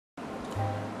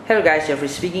Hello guys, Jeffrey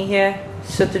speaking here.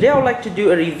 So today I would like to do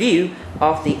a review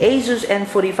of the ASUS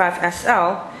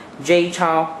N45SL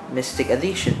Chou Mystic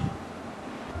Edition.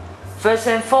 First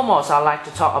and foremost, I'd like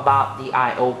to talk about the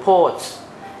I/O ports.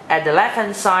 At the left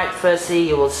hand side, firstly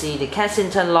you will see the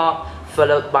Kensington lock,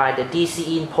 followed by the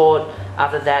DC in port.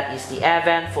 After that is the air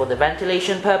vent for the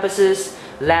ventilation purposes,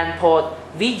 LAN port,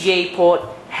 VGA port,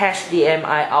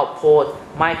 HDMI out port,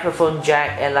 microphone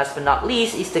jack, and last but not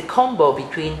least is the combo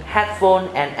between headphone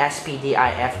and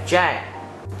SPDIF jack.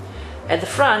 At the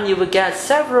front you will get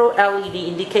several LED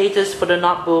indicators for the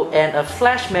notebook and a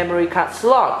flash memory card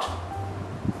slot.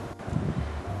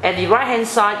 At the right hand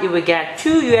side you will get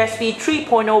two USB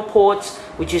 3.0 ports,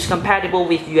 which is compatible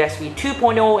with USB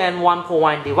 2.0 and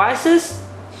 1.1 devices.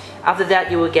 After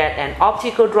that you will get an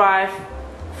optical drive,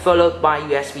 followed by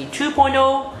USB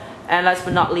 2.0, and last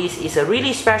but not least is a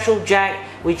really special jack,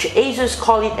 which ASUS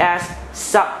call it as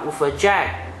subwoofer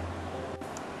jack.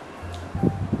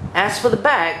 As for the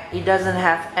back, it doesn't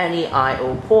have any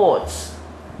I/O ports.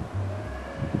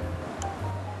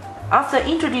 After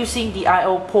introducing the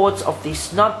I/O ports of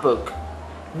this notebook,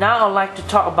 now I'd like to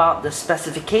talk about the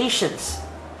specifications.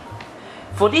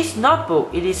 For this notebook,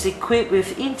 it is equipped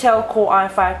with Intel Core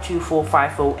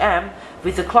i5-2450M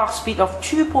with a clock speed of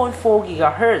 2.4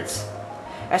 GHz.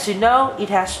 As you know, it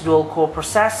has dual-core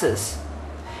processors.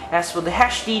 As for the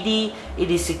HDD,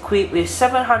 it is equipped with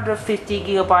 750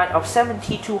 GB of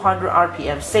 7200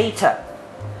 RPM SATA.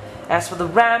 As for the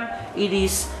RAM, it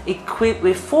is equipped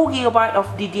with 4 GB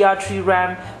of DDR3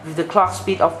 RAM with the clock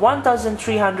speed of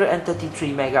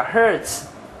 1333 MHz.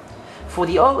 For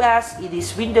the OS, it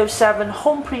is Windows 7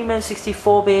 Home Premium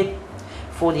 64-bit.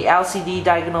 For the LCD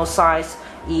diagonal size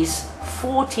is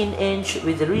 14-inch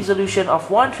with a resolution of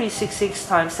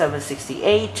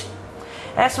 1366x768.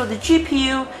 As for the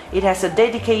GPU, it has a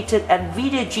dedicated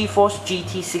NVIDIA GeForce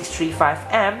GT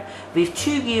 635M with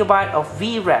 2 GB of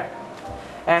VRAM.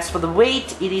 As for the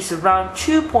weight, it is around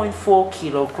 2.4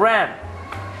 kg.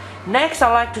 Next,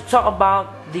 I'd like to talk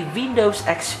about the Windows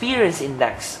Experience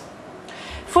Index.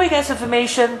 For your guys'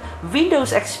 information,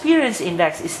 Windows Experience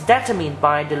Index is determined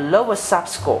by the lowest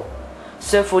subscore.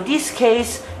 So for this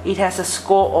case, it has a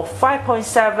score of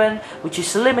 5.7, which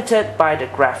is limited by the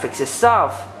graphics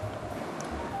itself.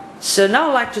 So now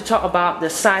I'd like to talk about the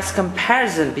size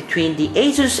comparison between the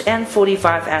ASUS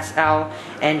N45SL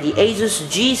and the ASUS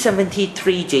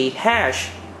G73J#.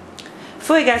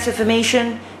 For your guys'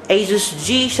 information, ASUS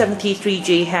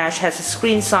G73J# has a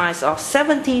screen size of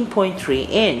 17.3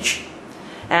 inch.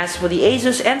 As for the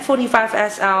ASUS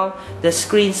N45SL, the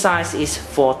screen size is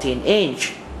 14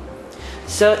 inch.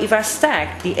 So if I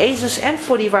stack the ASUS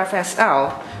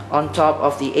N45SL on top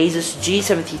of the ASUS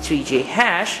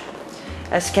G73J#,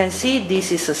 as you can see,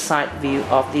 this is a side view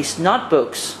of these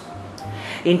notebooks.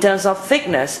 In terms of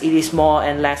thickness, it is more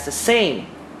and less the same.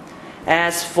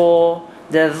 As for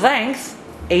the length,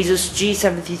 ASUS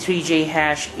G73J#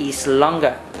 is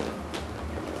longer.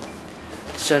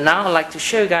 So now I'd like to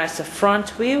show you guys the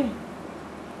front view.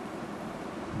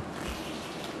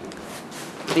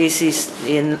 This is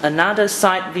in another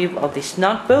side view of these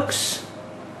notebooks.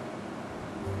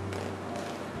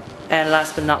 And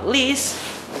last but not least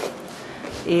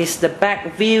is the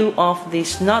back view of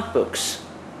these notebooks.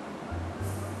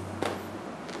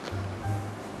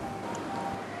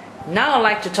 Now I'd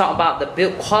like to talk about the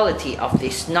build quality of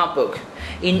this notebook.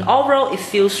 In overall, it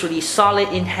feels really solid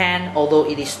in hand, although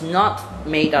it is not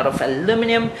made out of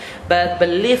aluminum, but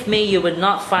believe me, you will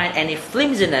not find any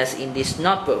flimsiness in this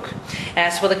notebook.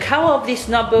 As for the cover of this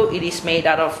notebook, it is made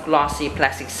out of glossy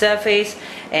plastic surface,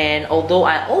 and although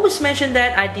I always mention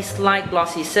that I dislike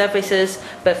glossy surfaces,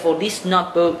 but for this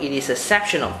notebook it is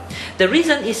exceptional. The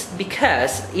reason is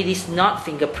because it is not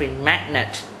fingerprint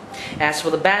magnet. As for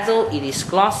the bezel, it is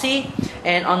glossy,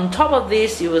 and on top of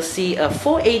this you will see a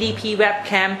 480p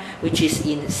webcam, which is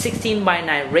in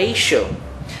 16:9 ratio.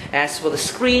 As for the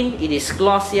screen, it is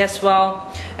glossy as well.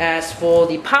 As for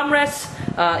the palm rest,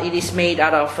 it is made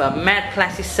out of a matte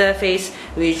plastic surface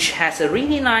which has a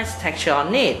really nice texture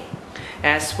on it.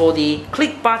 As for the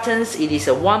click buttons, it is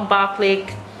a 1-bar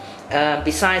click.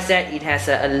 Besides that, it has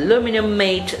an aluminum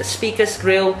made speakers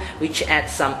grill, which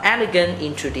adds some elegance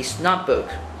into this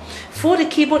notebook. For the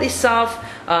keyboard itself,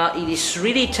 it is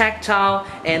really tactile,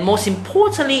 and most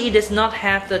importantly, it does not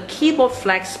have the keyboard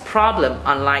flex problem,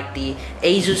 unlike the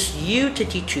ASUS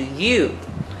U32U.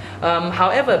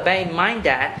 However, bear in mind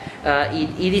that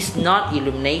it is not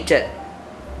illuminated.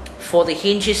 For the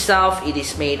hinge itself, it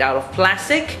is made out of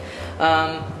plastic,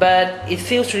 but it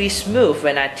feels really smooth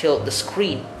when I tilt the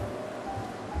screen.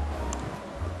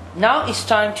 Now it's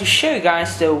time to show you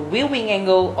guys the viewing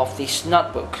angle of this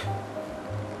notebook.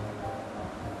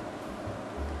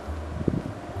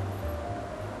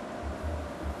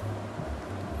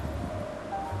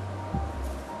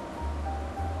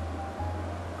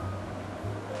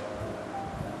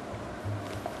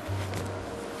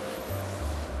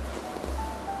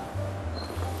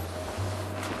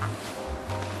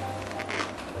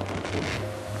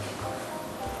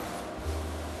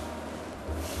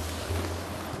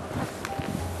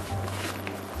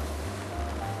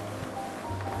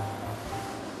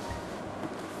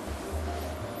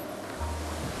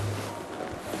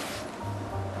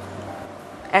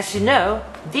 As you know,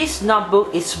 this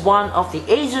notebook is one of the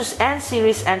ASUS N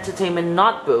series entertainment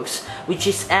notebooks, which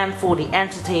is aimed for the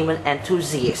entertainment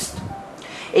enthusiast.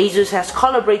 ASUS has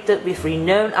collaborated with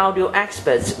renowned audio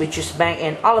experts, which is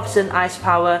Bang & Olufsen Ice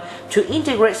Power, to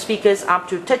integrate speakers up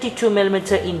to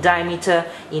 32mm in diameter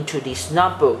into this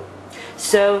notebook,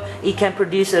 so it can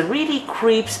produce a really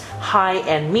crisp high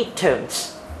and mid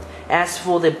tones. As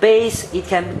for the bass, it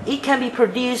can be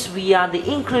produced via the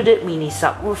included mini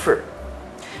subwoofer.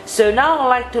 So now I'd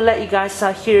like to let you guys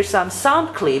hear some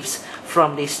sound clips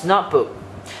from this notebook.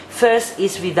 First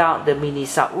is without the mini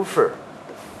subwoofer.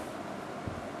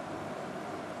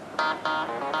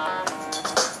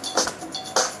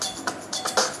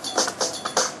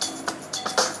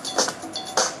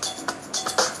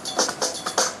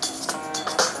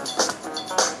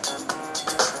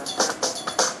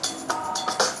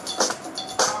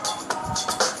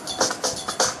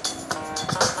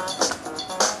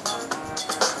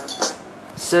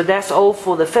 So that's all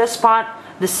for the first part.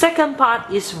 The second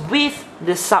part is with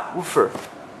the subwoofer.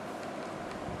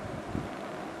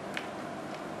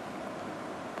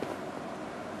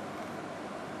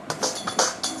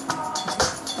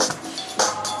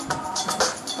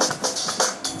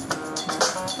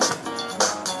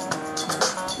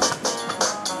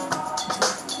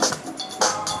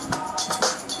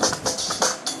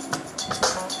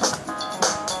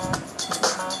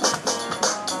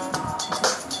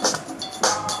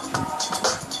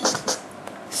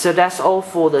 So that's all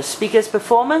for the speaker's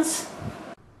performance.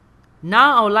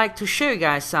 Now I would like to show you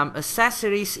guys some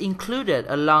accessories included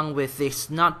along with this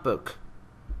notebook.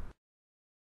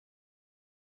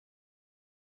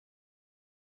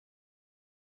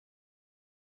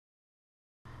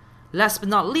 Last but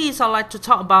not least, I'd like to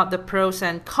talk about the pros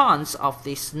and cons of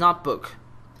this notebook.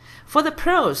 For the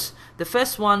pros, the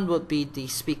first one would be the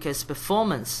speaker's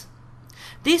performance.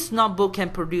 This notebook can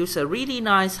produce a really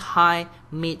nice high,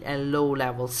 mid and low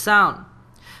level sound.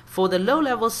 For the low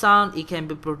level sound, it can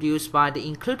be produced by the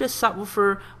included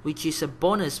subwoofer, which is a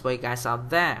bonus for you guys out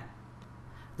there.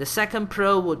 The second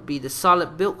pro would be the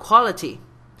solid build quality.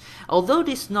 Although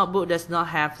this notebook does not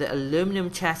have the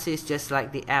aluminum chassis just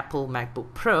like the Apple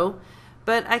MacBook Pro,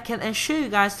 but I can assure you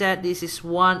guys that this is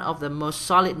one of the most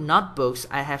solid notebooks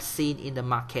I have seen in the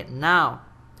market now.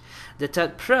 The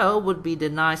third pro would be the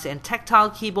nice and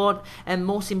tactile keyboard, and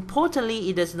most importantly,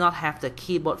 it does not have the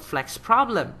keyboard flex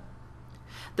problem.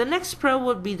 The next pro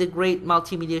would be the great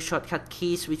multimedia shortcut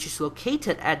keys, which is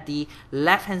located at the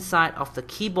left hand side of the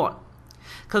keyboard.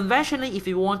 Conventionally, if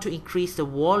you want to increase the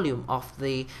volume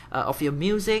of your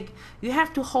music, you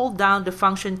have to hold down the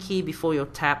function key before you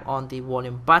tap on the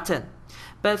volume button.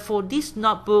 But for this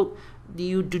notebook,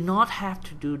 you do not have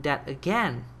to do that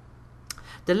again.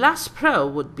 The last pro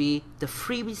would be the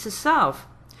freebies itself.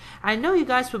 I know you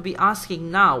guys will be asking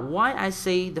now why I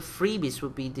say the freebies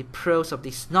would be the pros of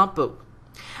this notebook.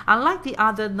 Unlike the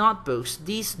other notebooks,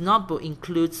 this notebook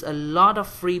includes a lot of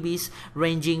freebies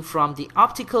ranging from the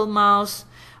optical mouse,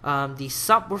 the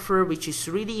subwoofer, which is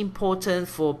really important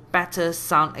for better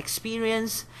sound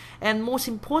experience, and most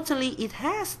importantly, it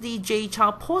has the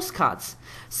Chou postcards.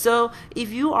 So if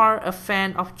you are a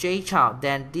fan of Chou,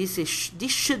 then this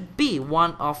should be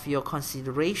one of your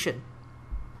consideration.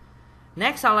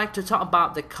 Next, I'd like to talk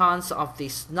about the cons of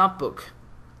this notebook.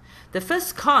 The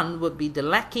first con would be the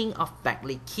lacking of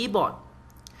backlit keyboard.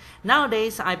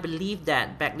 Nowadays, I believe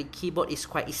that backlit keyboard is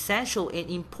quite essential and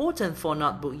important for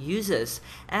notebook users,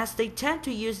 as they tend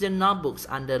to use their notebooks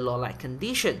under low light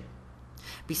condition.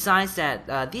 Besides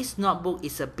that, this notebook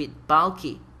is a bit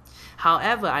bulky.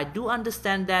 However, I do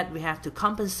understand that we have to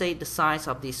compensate the size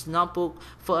of this notebook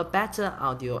for a better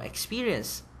audio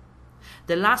experience.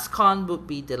 The last con would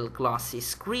be the glossy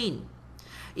screen.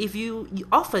 If you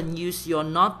often use your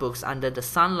notebooks under the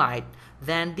sunlight,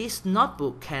 then this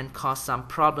notebook can cause some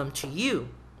problem to you.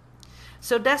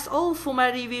 So that's all for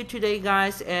my review today,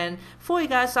 guys, and for you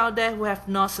guys out there who have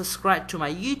not subscribed to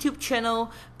my YouTube channel,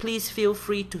 please feel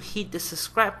free to hit the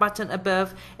subscribe button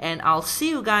above, and I'll see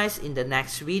you guys in the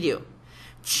next video.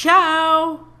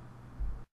 Ciao!